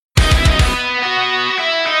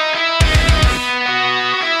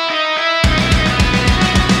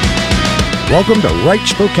Welcome to Right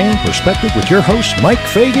Spokane Perspective with your hosts Mike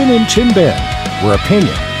Fagan and Tim Ben. Where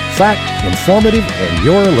opinion, fact, informative, and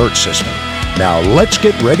your alert system. Now let's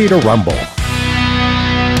get ready to rumble.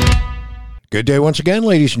 Good day once again,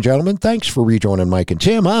 ladies and gentlemen. Thanks for rejoining Mike and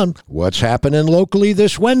Tim on What's Happening Locally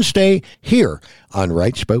this Wednesday here on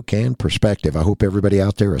Right Spokane Perspective. I hope everybody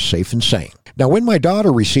out there is safe and sane. Now, when my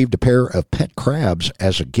daughter received a pair of pet crabs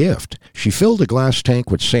as a gift, she filled a glass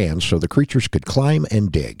tank with sand so the creatures could climb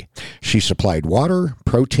and dig. She supplied water,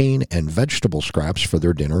 protein, and vegetable scraps for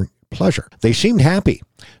their dinner pleasure. They seemed happy,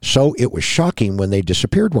 so it was shocking when they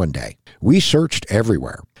disappeared one day. We searched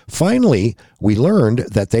everywhere. Finally, we learned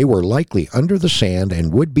that they were likely under the sand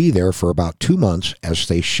and would be there for about 2 months as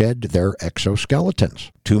they shed their exoskeletons.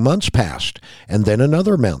 2 months passed, and then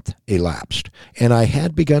another month elapsed, and I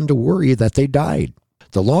had begun to worry that they died.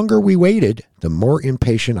 The longer we waited, the more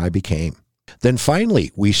impatient I became. Then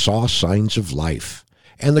finally, we saw signs of life,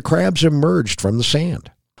 and the crabs emerged from the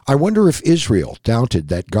sand. I wonder if Israel doubted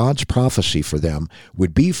that God's prophecy for them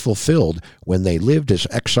would be fulfilled when they lived as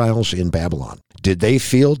exiles in Babylon. Did they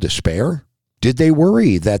feel despair? Did they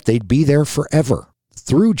worry that they'd be there forever?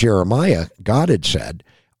 Through Jeremiah, God had said,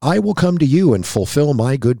 "I will come to you and fulfill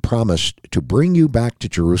my good promise to bring you back to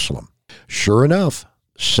Jerusalem." Sure enough,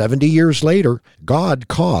 70 years later, God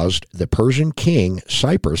caused the Persian king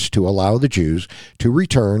Cyrus to allow the Jews to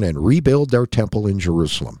return and rebuild their temple in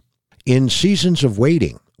Jerusalem. In seasons of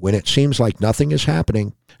waiting, when it seems like nothing is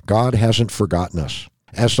happening, God hasn't forgotten us.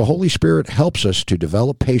 As the Holy Spirit helps us to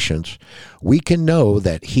develop patience, we can know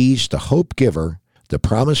that He's the hope giver, the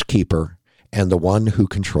promise keeper, and the one who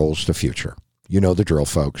controls the future. You know the drill,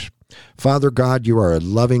 folks. Father God, you are a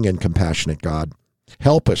loving and compassionate God.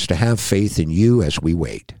 Help us to have faith in you as we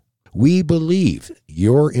wait. We believe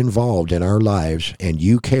you're involved in our lives and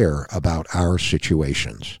you care about our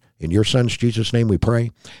situations. In your Son's Jesus' name we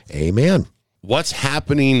pray. Amen. What's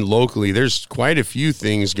happening locally? There's quite a few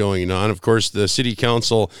things going on. Of course, the city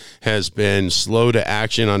council has been slow to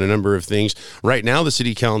action on a number of things. Right now, the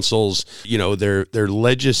city council's, their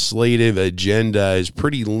legislative agenda is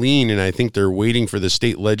pretty lean, and I think they're waiting for the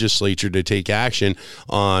state legislature to take action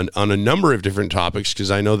on a number of different topics,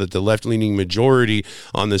 because I know that the left-leaning majority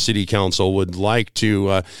on the city council would like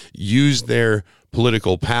to use their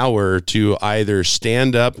political power to either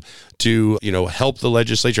stand up to, help the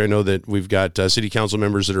legislature. I know that we've got city council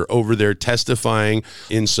members that are over there testifying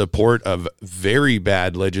in support of very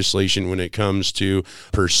bad legislation when it comes to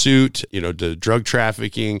pursuit, to drug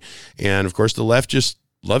trafficking. And of course, the left just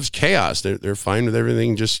loves chaos. They're fine with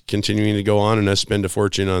everything just continuing to go on and us spend a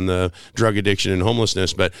fortune on the drug addiction and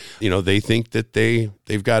homelessness. But, they think that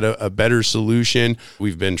they've got a better solution.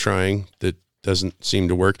 We've been trying that. Doesn't seem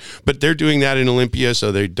to work, but they're doing that in Olympia,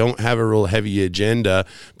 so they don't have a real heavy agenda,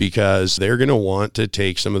 because they're going to want to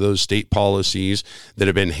take some of those state policies that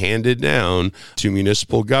have been handed down to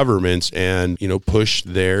municipal governments and, push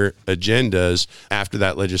their agendas after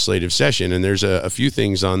that legislative session. And there's a few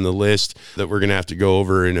things on the list that we're going to have to go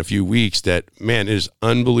over in a few weeks that, man, it is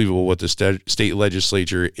unbelievable what the state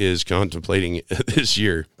legislature is contemplating this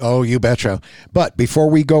year. Oh, you betcha. But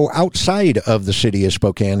before we go outside of the city of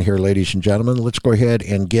Spokane here, ladies and gentlemen, let's go ahead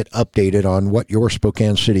and get updated on what your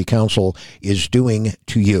Spokane City Council is doing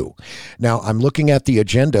to you. Now, I'm looking at the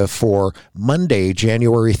agenda for Monday,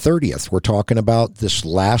 January 30th. We're talking about this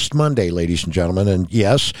last Monday, ladies and gentlemen. And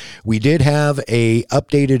yes, we did have a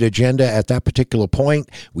updated agenda at that particular point.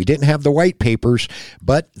 We didn't have the white papers,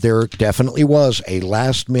 but there definitely was a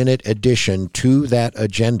last-minute addition to that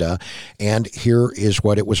agenda. And here is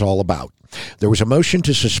what it was all about. There was a motion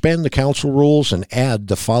to suspend the council rules and add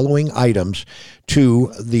the following items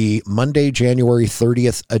to the Monday, January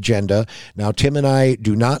 30th agenda. Now, Tim and I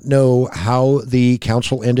do not know how the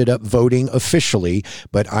council ended up voting officially,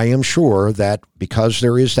 but I am sure that because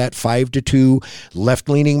there is that 5-2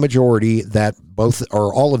 left-leaning majority, that both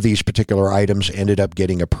or all of these particular items ended up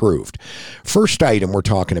getting approved. First item we're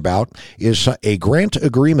talking about is a grant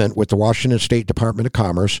agreement with the Washington State Department of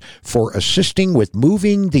Commerce for assisting with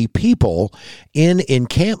moving the people in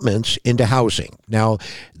encampments into housing. Now,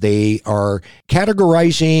 they are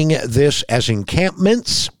categorizing this as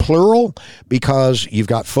encampments, plural, because you've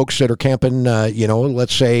got folks that are camping,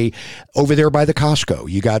 let's say over there by the Costco.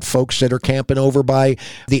 You got folks that are camping over by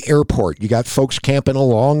the airport. You got folks camping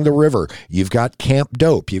along the river. You've got Camp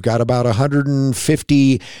Dope. You've got about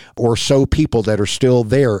 150 or so people that are still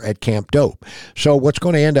there at Camp Dope. So what's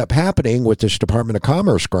going to end up happening with this Department of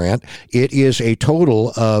Commerce grant, it is a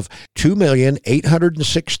total of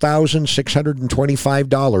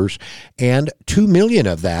 $2,806,625, and $2 million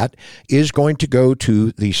of that is going to go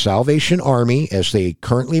to the the Salvation Army as they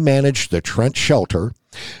currently manage the Trent shelter.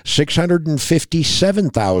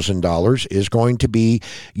 $657,000 is going to be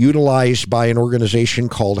utilized by an organization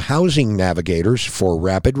called Housing Navigators for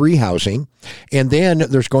rapid rehousing. And then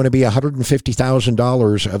there's going to be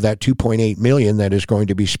 $150,000 of that $2.8 million that is going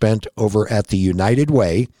to be spent over at the United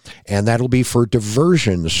Way, and that'll be for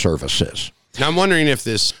diversion services. Now, I'm wondering if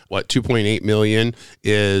this, $2.8 million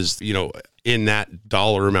is, in that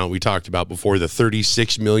dollar amount we talked about before, the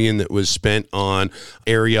 $36 million that was spent on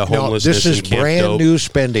area homelessness. No, this is brand new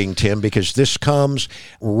spending, Tim, because this comes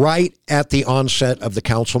right at the onset of the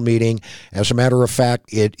council meeting. As a matter of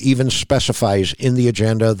fact, it even specifies in the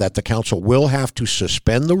agenda that the council will have to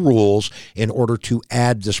suspend the rules in order to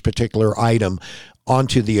add this particular item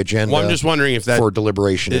onto the agenda. Well, I'm just wondering if that for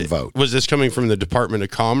deliberation and vote. Was this coming from the Department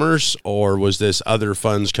of Commerce, or was this other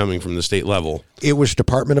funds coming from the state level? It was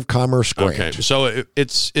Department of Commerce grant. Okay, so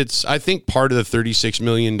it's I think part of the $36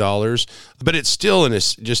 million, but it's still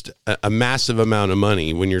just a massive amount of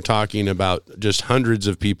money when you're talking about just hundreds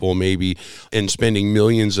of people maybe and spending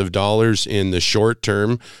millions of dollars in the short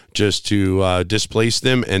term just to displace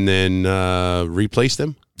them and then replace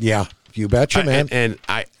them. Yeah, you betcha, man. And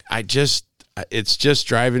I just... It's just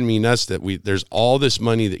driving me nuts that there's all this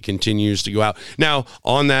money that continues to go out. Now,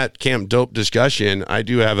 on that Camp Dope discussion, I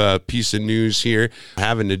do have a piece of news here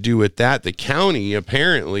having to do with that. The county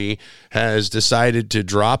apparently has decided to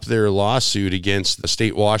drop their lawsuit against the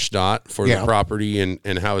state WashDOT for the property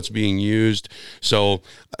and how it's being used. So,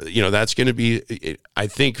 that's going to be, I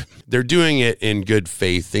think they're doing it in good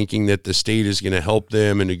faith, thinking that the state is going to help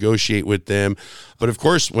them and negotiate with them. But of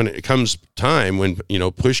course, when it comes time, when,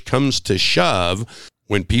 push comes to shove,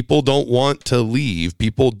 when people don't want to leave,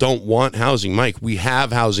 people don't want housing. Mike, we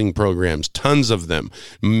have housing programs, tons of them.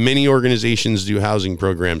 Many organizations do housing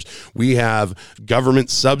programs. We have government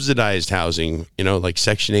subsidized housing, like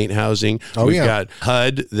Section 8 housing. We've got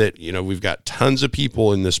HUD that, we've got tons of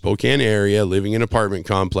people in the Spokane area living in apartment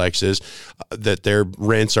complexes that their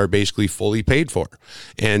rents are basically fully paid for.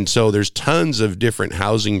 And so there's tons of different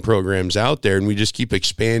housing programs out there, and we just keep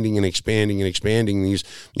expanding and expanding and expanding these,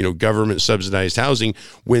 government subsidized housing.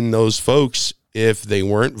 When those folks, if they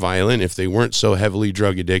weren't violent, if they weren't so heavily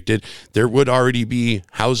drug addicted, there would already be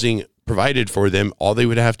housing provided for them. All they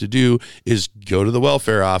would have to do is go to the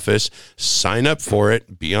welfare office, sign up for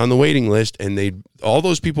it, be on the waiting list, and all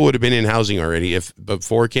those people would have been in housing already. If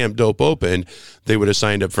before Camp Dope opened, they would have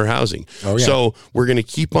signed up for housing. Oh, yeah. So we're going to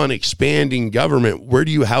keep on expanding government. Where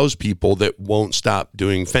do you house people that won't stop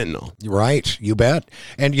doing fentanyl? Right, you bet.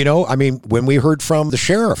 And, when we heard from the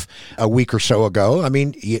sheriff a week or so ago,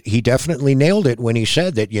 he definitely nailed it when he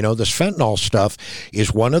said that, this fentanyl stuff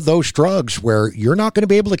is one of those drugs where you're not going to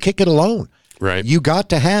be able to kick it alone. Right. You got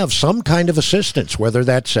to have some kind of assistance, whether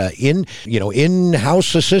that's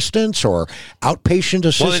in-house assistance or outpatient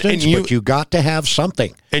assistance, but you got to have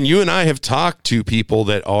something. And you and I have talked to people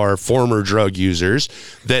that are former drug users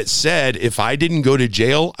that said, if I didn't go to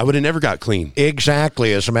jail, I would have never got clean.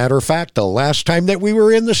 Exactly. As a matter of fact, the last time that we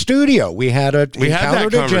were in the studio, we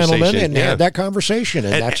encountered a gentleman and had that conversation,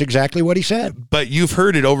 and that's exactly what he said. But you've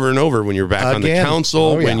heard it over and over when you're back on the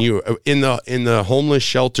council, when you in the homeless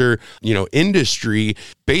shelter, industry.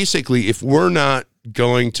 Basically, if we're not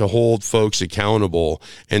going to hold folks accountable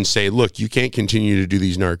and say, look, you can't continue to do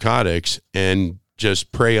these narcotics and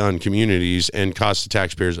just prey on communities and cost the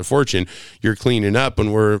taxpayers a fortune, you're cleaning up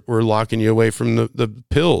and we're locking you away from the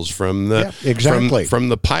pills, from the from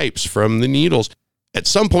the pipes, from the needles. At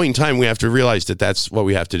some point in time, we have to realize that that's what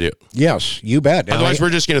we have to do. Yes, you bet. Otherwise, we're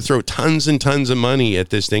just going to throw tons and tons of money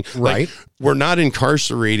at this thing. Right. We're not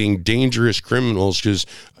incarcerating dangerous criminals because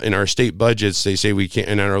in our state budgets, they say we can't,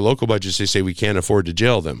 and in our local budgets, they say we can't afford to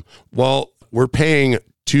jail them. Well, we're paying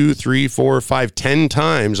 2, 3, 4, 5, 10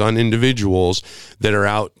 times on individuals that are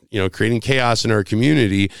out, creating chaos in our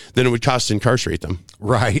community than it would cost to incarcerate them.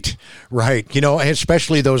 Right.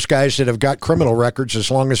 Especially those guys that have got criminal records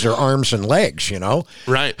as long as their arms and legs,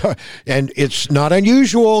 Right. And it's not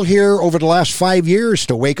unusual here over the last 5 years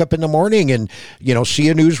to wake up in the morning and, see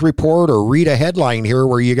a news report or read a headline here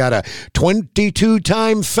where you got a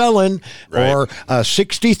 22-time felon or a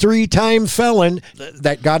 63-time felon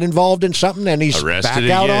that got involved in something and he's arrested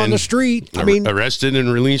back out on the street. Arrested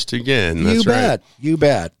and released again. That's You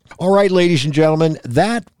bet. All right, ladies and gentlemen,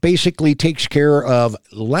 that basically takes care of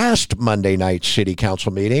last Monday night's city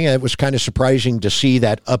council meeting. It was kind of surprising to see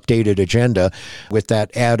that updated agenda with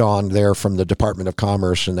that add-on there from the Department of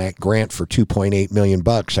Commerce and that grant for $2.8 million,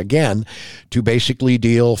 again, to basically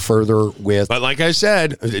deal further with. But like I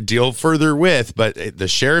said, deal further with, but the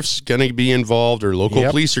sheriff's going to be involved, or local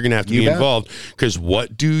police are going to have to be involved, because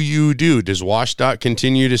what do you do? Does WSDOT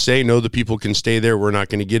continue to say, no, the people can stay there, we're not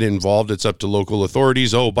going to get involved, it's up to local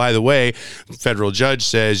authorities? Oh, by the way, federal judge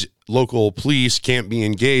says local police can't be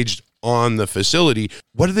engaged on the facility.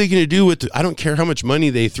 What are they going to do with I don't care how much money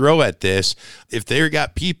they throw at this. If they've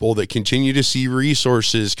got people that continue to see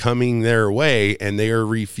resources coming their way and they are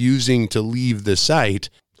refusing to leave the site,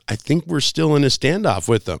 I think we're still in a standoff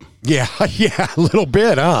with them. Yeah, a little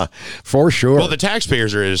bit, huh? For sure. Well, the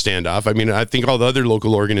taxpayers are in a standoff. I mean, I think all the other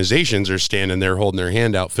local organizations are standing there holding their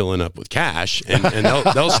hand out, filling up with cash, and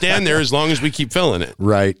they'll stand there as long as we keep filling it.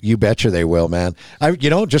 Right. You betcha they will, man.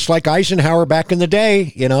 Just like Eisenhower back in the day,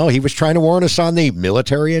 he was trying to warn us on the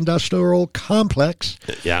military-industrial complex.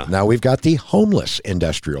 Yeah. Now we've got the homeless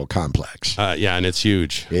industrial complex. And it's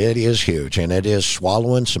huge. It is huge, and it is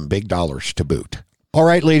swallowing some big dollars to boot. All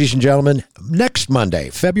right, ladies and gentlemen, next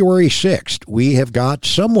Monday, February 6th, we have got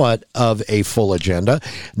somewhat of a full agenda.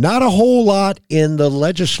 Not a whole lot in the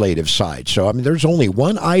legislative side. So, there's only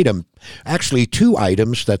one item, actually two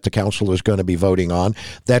items that the council is going to be voting on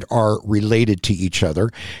that are related to each other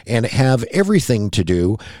and have everything to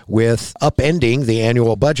do with upending the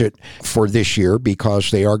annual budget for this year,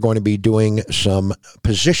 because they are going to be doing some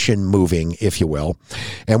position moving, if you will.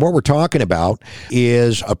 And what we're talking about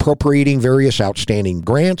is appropriating various outstanding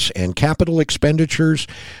grants and capital expenditures,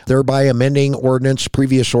 thereby amending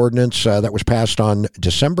previous ordinance that was passed on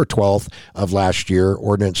December 12th of last year,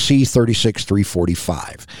 Ordinance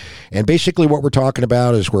C-36-345. And basically what we're talking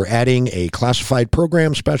about is we're adding a classified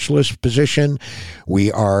program specialist position.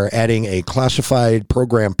 We are adding a classified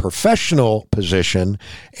program professional position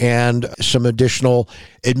and some additional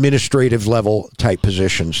administrative level type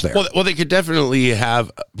positions there. Well, they could definitely have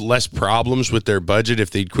less problems with their budget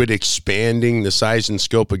if they'd quit expanding the size and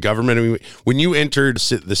scope of government. When you entered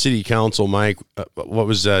the city council, Mike, what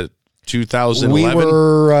was that? 2011?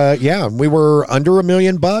 We were under $1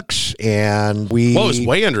 million, and it was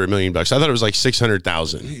way under $1 million. I thought it was like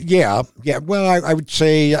 600,000. Yeah. Well, I would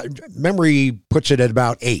say memory puts it at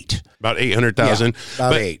about 8. About 800,000. Yeah,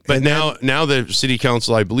 about 8. But now the city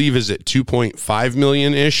council, I believe, is at 2.5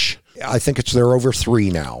 million ish. I think they're over 3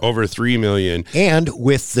 now. Over 3 million. And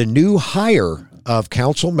with the new hire of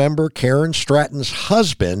council member Karen Stratton's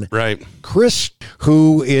husband, right, Chris,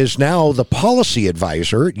 who is now the policy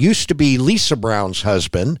advisor. It used to be Lisa Brown's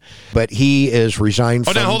husband, but he is resigned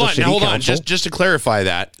from the city council. Hold on. Just to clarify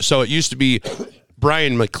that. So it used to be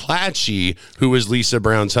Brian McClatchy, who was Lisa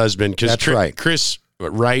Brown's husband. That's right. Chris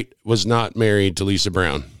Wright was not married to Lisa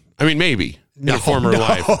Brown. I mean, maybe. No, former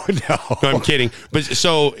wife. No, I'm kidding. But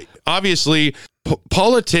so obviously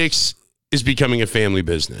politics is becoming a family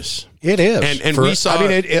business. It is. And we saw...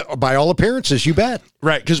 by all appearances, you bet.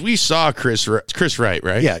 Right, because we saw Chris Wright,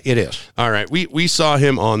 right? Yeah, it is. All right, we saw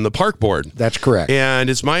him on the park board. That's correct. And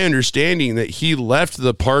it's my understanding that he left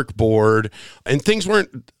the park board and things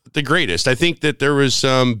weren't the greatest. I think that there was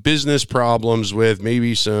some business problems with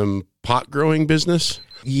maybe some pot growing business.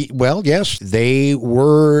 Well, yes, they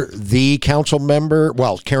were the council member.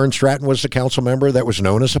 Well, Karen Stratton was the council member that was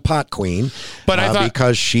known as a pot queen, but I thought,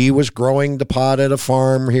 because she was growing the pot at a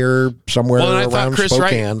farm here somewhere around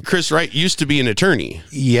Spokane. Chris Wright used to be an attorney.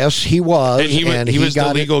 Yes, he was. And he was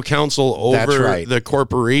the legal counsel over the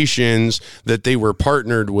corporations that they were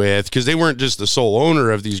partnered with, because they weren't just the sole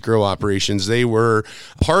owner of these grow operations. They were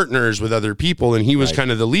partners with other people, and he was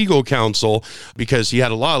kind of the legal counsel because he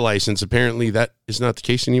had a law license. Apparently, that is not the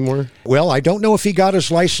case anymore. Well, I don't know if he got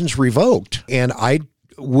his license revoked, and I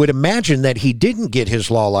would imagine that he didn't get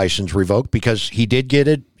his law license revoked because he did get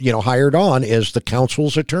it, hired on as the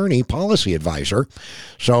council's attorney, policy advisor.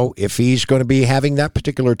 So if he's going to be having that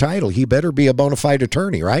particular title, he better be a bona fide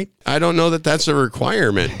attorney, right? I don't know that that's a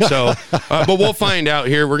requirement. So, but we'll find out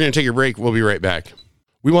here. We're going to take a break. We'll be right back.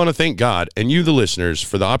 We want to thank God and you, the listeners,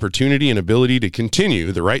 for the opportunity and ability to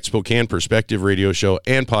continue the Right Spokane Perspective radio show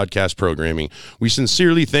and podcast programming. We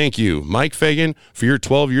sincerely thank you, Mike Fagan, for your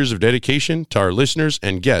 12 years of dedication to our listeners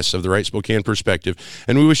and guests of the Right Spokane Perspective,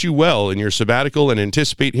 and we wish you well in your sabbatical and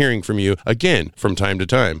anticipate hearing from you again from time to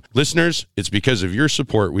time. Listeners, it's because of your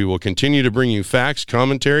support we will continue to bring you facts,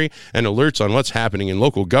 commentary, and alerts on what's happening in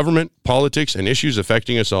local government, politics, and issues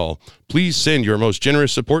affecting us all. Please send your most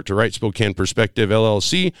generous support to Right Spokane Perspective,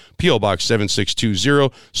 LLC, P.O. Box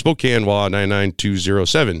 7620, Spokane, WA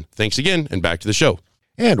 99207. Thanks again, and back to the show.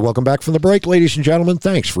 And welcome back from the break, ladies and gentlemen.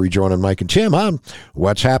 Thanks for rejoining Mike and Tim on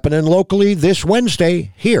What's Happening Locally this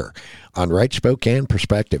Wednesday here on Right Spokane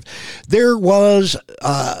Perspective. There was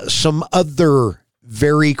some other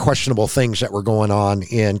very questionable things that were going on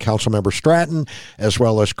in Councilmember Stratton as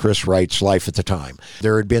well as Chris Wright's life at the time.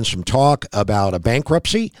 There had been some talk about a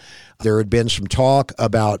bankruptcy. There had been some talk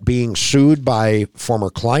about being sued by former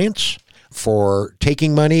clients for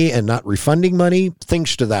taking money and not refunding money,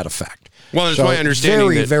 things to that effect. Well, it's my understanding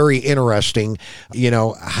very, very interesting,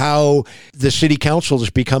 how the city council has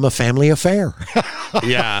become a family affair.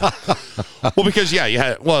 Yeah. Well, because,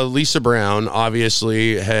 Lisa Brown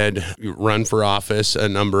obviously had run for office a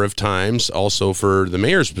number of times, also for the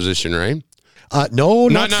mayor's position, right? No.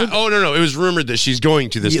 No. It was rumored that she's going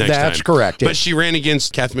to this next time. That's correct. But she ran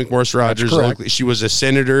against Kathy McMorris Rogers. She was a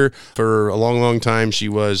senator for a long, long time. She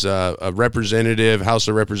was a representative, House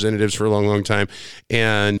of Representatives for a long, long time.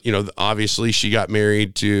 And, obviously she got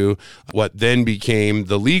married to what then became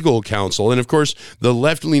the legal counsel. And, of course, the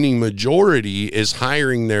left-leaning majority is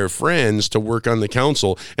hiring their friends to work on the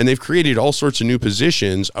council. And they've created all sorts of new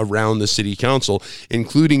positions around the city council,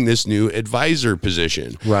 including this new advisor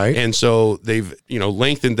position. Right. And so they've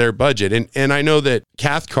lengthened their budget. And I know that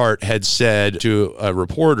Cathcart had said to a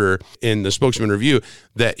reporter in the Spokesman Review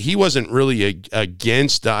that he wasn't really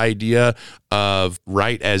against the idea of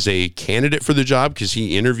Wright as a candidate for the job because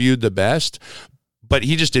he interviewed the best, but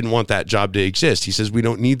he just didn't want that job to exist. He says, we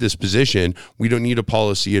don't need this position. We don't need a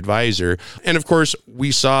policy advisor. And of course,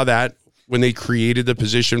 we saw that when they created the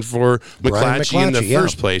position for McClatchy in the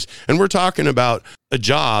first place. And we're talking about a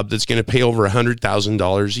job that's going to pay over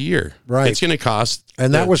 $100,000 a year. Right. It's going to cost.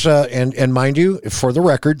 And that was and mind you, for the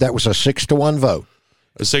record, that was a 6-1 vote.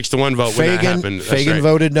 A 6-1 vote when that happened. Fagan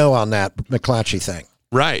voted no on that McClatchy thing.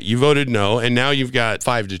 Right. You voted no. And now you've got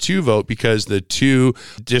 5-2 vote because the two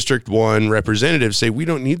District 1 representatives say, we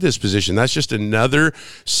don't need this position. That's just another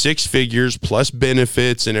 6 figures plus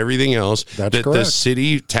benefits and everything else that the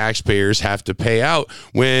city taxpayers have to pay out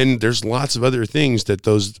when there's lots of other things that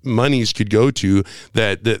those monies could go to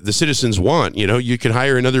that the citizens want. You could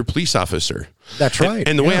hire another police officer. That's right.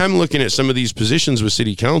 And the way I'm looking at some of these positions with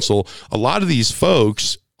city council, a lot of these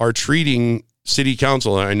folks are treating city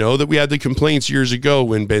council. And I know that we had the complaints years ago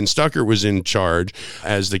when Ben Stucker was in charge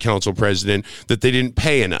as the council president that they didn't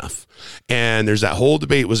pay enough. And there's that whole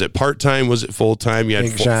debate. Was it part-time? Was it full-time? You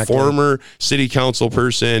had former city council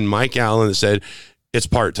person, Mike Allen, that said, it's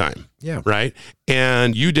part-time. Yeah. Right.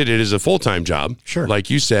 And you did it as a full-time job. Sure. Like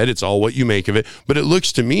you said, it's all what you make of it. But it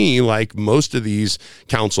looks to me like most of these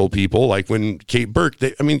council people, like when Kate Burke,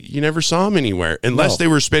 you never saw them anywhere unless they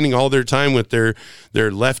were spending all their time with their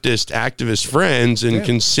leftist activist friends and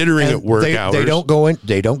considering it work hours. They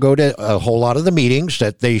don't go to a whole lot of the meetings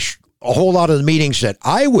that a whole lot of the meetings that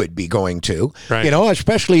I would be going to, right.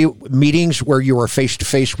 Especially meetings where you are face to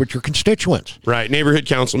face with your constituents. Right. Neighborhood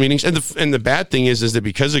council meetings. And the bad thing is that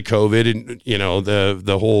because of COVID and,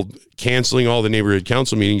 the whole canceling all the neighborhood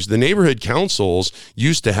council meetings, the neighborhood councils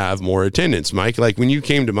used to have more attendance, Mike. Like when you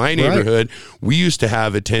came to my neighborhood, we used to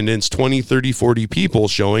have attendance, 20, 30, 40 people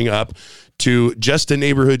showing up to just a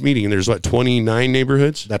neighborhood meeting. And there's 29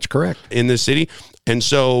 neighborhoods? That's correct. In the city. And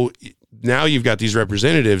so now you've got these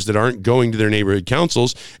representatives that aren't going to their neighborhood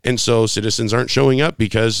councils, and so citizens aren't showing up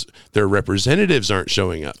because their representatives aren't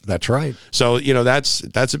showing up. That's right. So,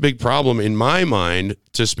 that's a big problem in my mind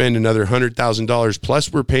to spend another $100,000,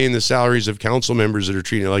 plus we're paying the salaries of council members that are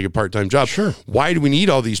treating it like a part-time job. Sure. Why do we need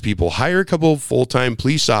all these people? Hire a couple of full-time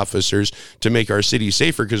police officers to make our city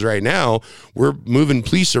safer, because right now we're moving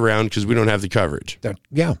police around because we don't have the coverage.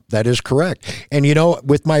 That is correct. And,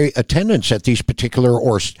 with my attendance at these particular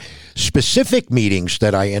or specific meetings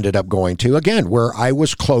that I ended up going to, again, where I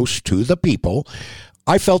was close to the people,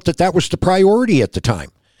 I felt that was the priority at the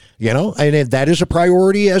time. And that is a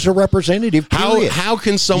priority as a representative. Period. How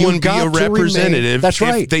can someone be a representative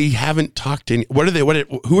if they haven't talked to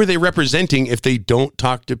who are they representing if they don't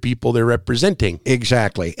talk to people they're representing?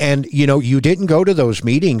 Exactly. And, you didn't go to those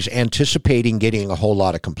meetings anticipating getting a whole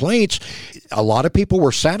lot of complaints. A lot of people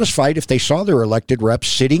were satisfied if they saw their elected reps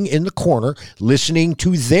sitting in the corner listening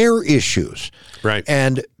to their issues. Right.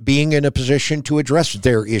 And being in a position to address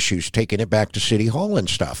their issues, taking it back to City Hall and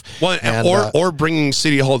stuff. Well, or bringing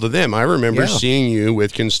City Hall to them. I remember seeing you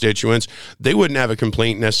with constituents. They wouldn't have a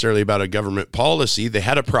complaint necessarily about a government policy. They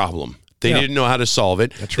had a problem. They didn't know how to solve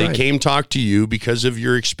it. They came talk to you because of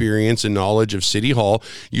your experience and knowledge of City Hall.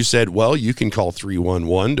 You said, well, you can call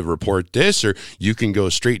 311 to report this, or you can go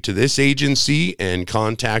straight to this agency and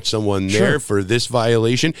contact someone there for this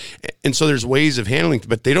violation. And so there's ways of handling it,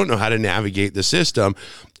 but they don't know how to navigate the system.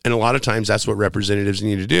 And a lot of times that's what representatives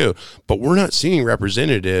need to do. But we're not seeing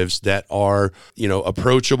representatives that are,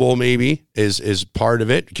 approachable maybe is part of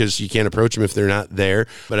it, because you can't approach them if they're not there.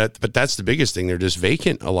 But that's the biggest thing. They're just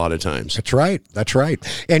vacant a lot of times. That's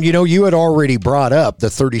right. And, you had already brought up the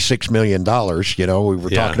 $36 million. We were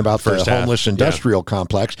talking about the homeless industrial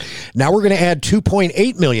complex. Now we're going to add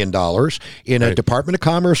 $2.8 million in a Department of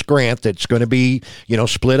Commerce grant that's going to be,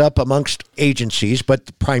 split up amongst agencies,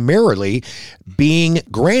 but primarily being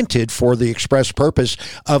granted for the express purpose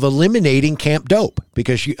of eliminating Camp Dope,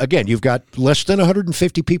 because you've got less than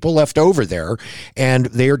 150 people left over there, and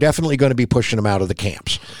they are definitely going to be pushing them out of the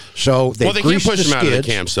camps. So they can't push them out of the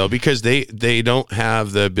camps though, because they don't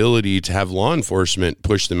have the ability to have law enforcement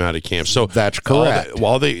push them out of camps. So that's correct.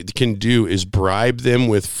 All they can do is bribe them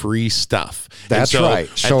with free stuff. That's right.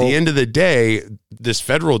 So at the end of the day, this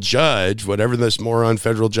federal judge, whatever this moron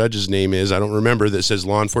federal judge's name is, I don't remember, that says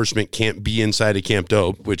law enforcement can't be inside of Camp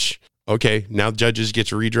Dope, which, okay, now judges get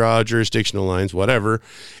to redraw jurisdictional lines, whatever.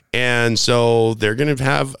 And so they're going to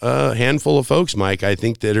have a handful of folks, Mike, I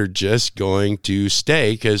think, that are just going to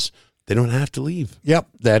stay because they don't have to leave. Yep,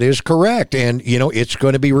 that is correct. And, it's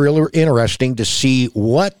going to be really interesting to see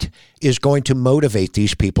what is going to motivate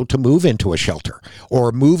these people to move into a shelter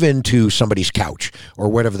or move into somebody's couch or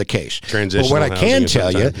whatever the case. Transitional. But what I can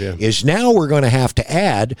tell you is now we're going to have to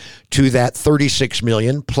add to that $36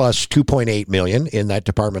 million plus $2.8 million in that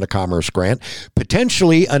Department of Commerce grant,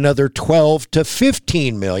 potentially another $12 to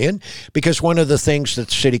 $15 million, because one of the things that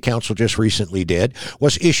the City Council just recently did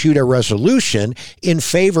was issued a resolution in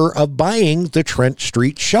favor of buying the Trent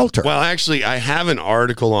Street shelter. Well, actually, I have an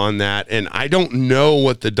article on that, and I don't know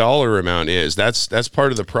what the dollar amount is. That's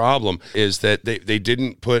part of the problem, is that they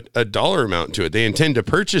didn't put a dollar amount to it. They intend to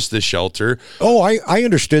purchase the shelter. Oh, I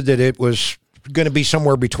understood that it was going to be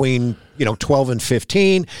somewhere between 12 and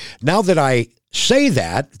 15. Now that I say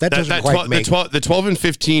that doesn't quite make the $12 and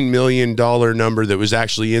 $15 million number that was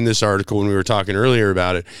actually in this article when we were talking earlier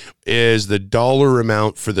about it is the dollar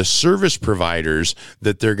amount for the service providers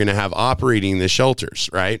that they're going to have operating the shelters,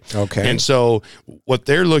 right? Okay. And so what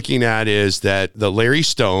they're looking at is that the Larry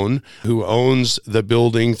Stone, who owns the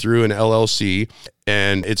building through an LLC,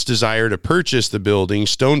 and its desire to purchase the building,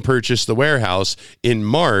 Stone purchased the warehouse in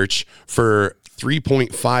March for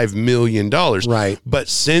 $3.5 million. Right. But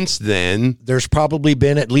since then, there's probably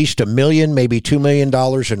been at least $1 million, maybe $2 million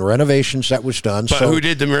in renovations that was done. But who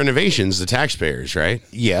did the renovations? The taxpayers, right?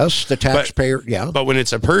 Yes, the taxpayer. But when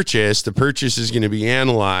it's a purchase, the purchase is going to be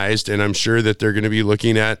analyzed, and I'm sure that they're going to be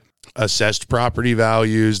looking at assessed property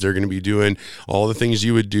values. They're going to be doing all the things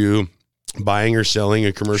you would do buying or selling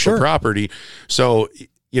a commercial property. So,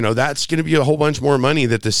 that's going to be a whole bunch more money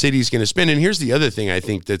that the city's going to spend. And here's the other thing I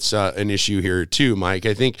think that's an issue here too, Mike.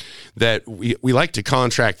 I think that we like to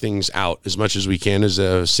contract things out as much as we can as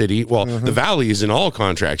a city. Well, the Valley is an all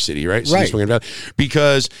contract city, right? Right.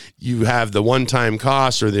 Because you have the one-time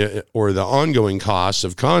costs or the ongoing costs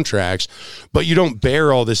of contracts, but you don't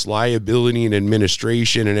bear all this liability and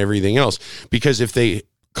administration and everything else. Because if they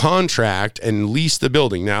contract and lease the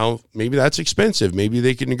building, now maybe that's expensive. Maybe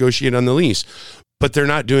they can negotiate on the lease, but they're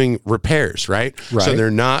not doing repairs, right? So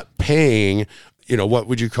they're not paying, what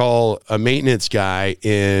would you call a maintenance guy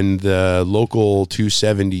in the local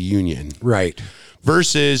 270 union? Right.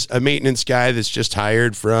 Versus a maintenance guy that's just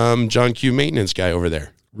hired from John Q maintenance guy over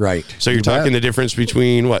there. Right. So you're talking the difference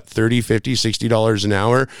between $30, $50, $60 an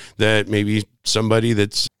hour that maybe somebody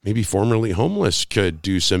that's maybe formerly homeless could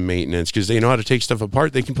do some maintenance, because they know how to take stuff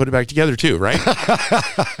apart. They can put it back together too, right?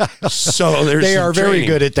 So they are very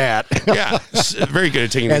good at that. Yeah, very good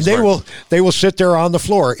at taking. And they will sit there on the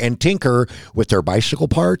floor and tinker with their bicycle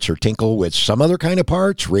parts or tinkle with some other kind of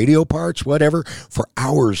parts, radio parts, whatever, for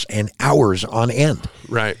hours and hours on end.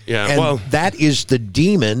 Right. Yeah. And that is the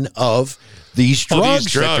demon of these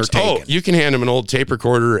drugs that they're taking. You can hand them an old tape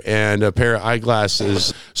recorder and a pair of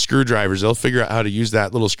eyeglasses, screwdrivers. They'll figure out how to use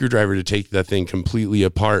that little screwdriver to take that thing completely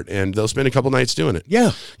apart, and they'll spend a couple nights doing it.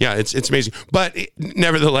 Yeah. Yeah, it's amazing. But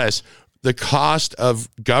nevertheless, the cost of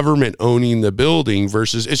government owning the building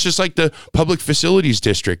versus, it's just like the public facilities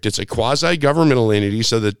district. It's a quasi-governmental entity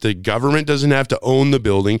so that the government doesn't have to own the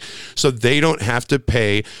building, so they don't have to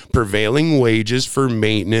pay prevailing wages for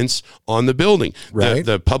maintenance on the building. Right.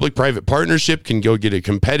 The public-private partnership can go get a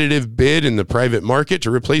competitive bid in the private market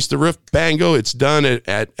to replace the roof. Bang, go, it's done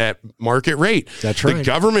at market rate. That's right. The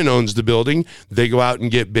government owns the building. They go out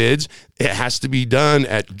and get bids. It has to be done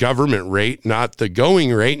at government rate, not the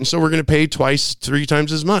going rate. And so we're going to pay twice, 3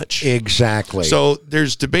 times as much. Exactly. So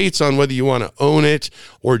there's debates on whether you want to own it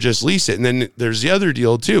or just lease it. And then there's the other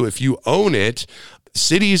deal too. If you own it,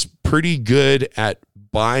 city's pretty good at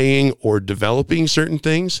buying or developing certain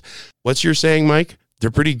things. What's your saying, Mike?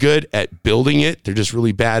 They're pretty good at building it. They're just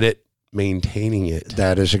really bad at maintaining it.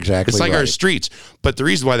 That is exactly It's like right. our streets. But the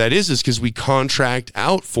reason why that is because we contract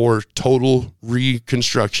out for total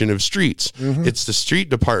reconstruction of streets. It's the street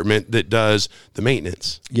department that does the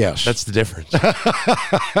maintenance. Yes. That's the difference.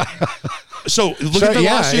 So look at the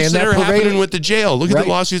lawsuits that are happening with the jail. Look at the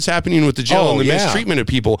lawsuits happening with the jail and the mistreatment of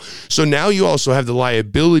people. So now you also have the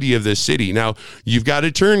liability of the city. Now you've got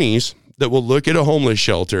attorneys that will look at a homeless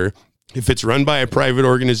shelter. If it's run by a private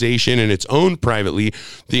organization and it's owned privately,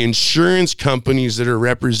 the insurance companies that are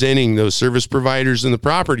representing those service providers and the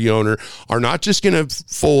property owner are not just going to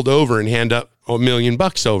fold over and hand up $1 million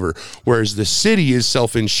over, whereas the city is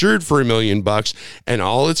self-insured for $1 million, and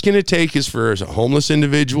all it's going to take is for a homeless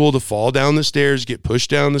individual to fall down the stairs, get pushed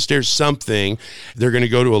down the stairs, something. They're going to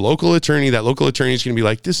go to a local attorney. That local attorney is going to be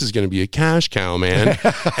like, this is going to be a cash cow, man.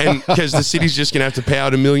 And because the city's just going to have to pay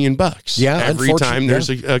out $1 million every time there's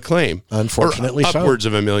a claim. Unfortunately, or upwards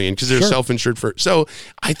of $1 million, because they're self-insured for. So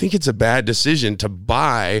I think it's a bad decision to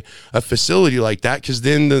buy a facility like that, because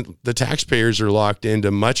then the taxpayers are locked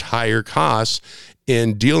into much higher costs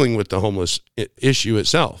in dealing with the homeless issue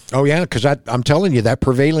itself. Oh yeah, because I'm telling you, that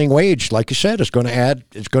prevailing wage, like you said, is going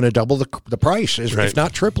to double the price, if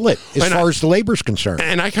not triple it, as far as the labor's concerned.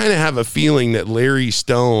 And I kind of have a feeling that Larry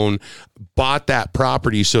Stone bought that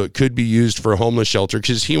property so it could be used for a homeless shelter,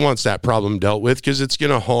 because he wants that problem dealt with, because it's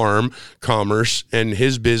going to harm commerce and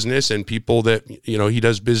his business and people that he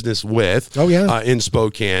does business with. Oh yeah, in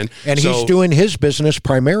Spokane, and he's doing his business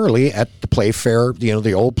primarily at the Playfair,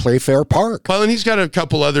 the old Playfair Park. Well, and he's got a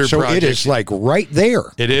couple other projects. It is like right there.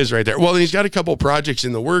 It is right there. Well, and he's got a couple projects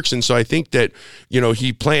in the works, and so I think that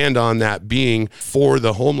he planned on that being for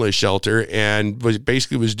the homeless shelter, and was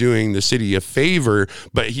doing the city a favor,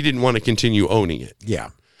 but he didn't want to continue owning it. Yeah,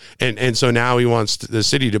 and so now he wants the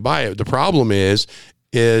city to buy it. The problem is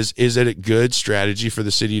it a good strategy for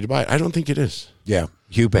the city to buy it? I don't think it is. Yeah,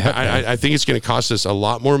 you bet. I think it's going to cost us a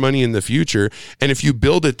lot more money in the future. And if you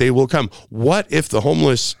build it, they will come. What if the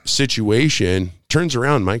homeless situation turns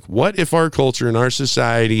around, Mike? What if our culture and our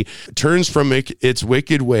society turns from its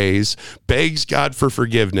wicked ways, begs God for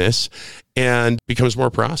forgiveness, and becomes more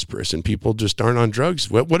prosperous, and people just aren't on drugs?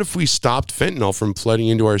 What if we stopped fentanyl from flooding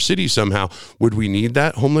into our city somehow? Would we need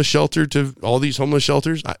that homeless shelter to all these homeless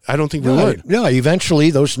shelters? I don't think we would. Yeah, eventually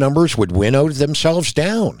those numbers would winnow themselves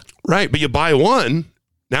down. Right, but you buy one,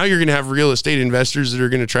 now you're going to have real estate investors that are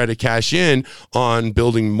going to try to cash in on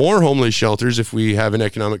building more homeless shelters if we have an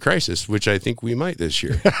economic crisis, which I think we might this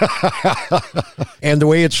year. And the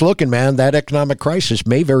way it's looking, man, that economic crisis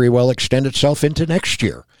may very well extend itself into next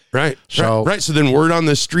year. Right. So then word on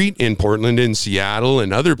the street in Portland and Seattle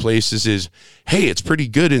and other places is, hey, it's pretty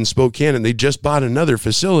good in Spokane, and they just bought another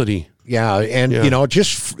facility. Yeah, and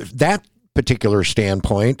just that particular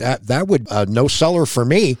standpoint, that would no seller for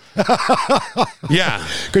me. Yeah,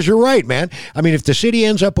 because you're right, man. I mean, if the city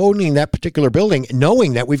ends up owning that particular building,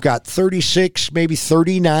 knowing that we've got 36, maybe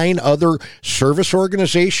 39 other service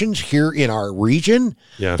organizations here in our region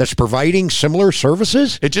that's providing similar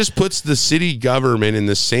services, it just puts the city government in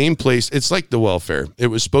the same place. It's like the welfare. It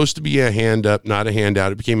was supposed to be a hand up, not a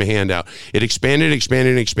handout. It became a handout. It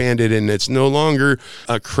expanded, and it's no longer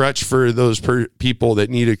a crutch for those people that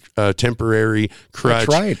need a temporary crutch. That's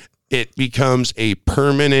right. It becomes a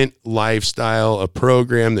permanent lifestyle, a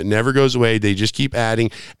program that never goes away. They just keep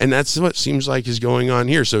adding. And that's what seems like is going on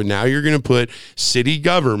here. So now you're going to put city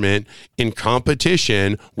government in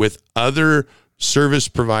competition with other service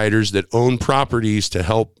providers that own properties to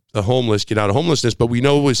help the homeless get out of homelessness. But we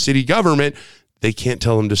know with city government, they can't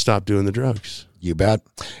tell them to stop doing the drugs. You bet.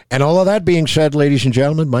 And all of that being said, ladies and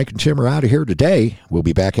gentlemen, Mike and Tim are out of here today. We'll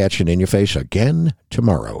be back at you and in your face again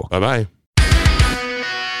tomorrow. Bye-bye.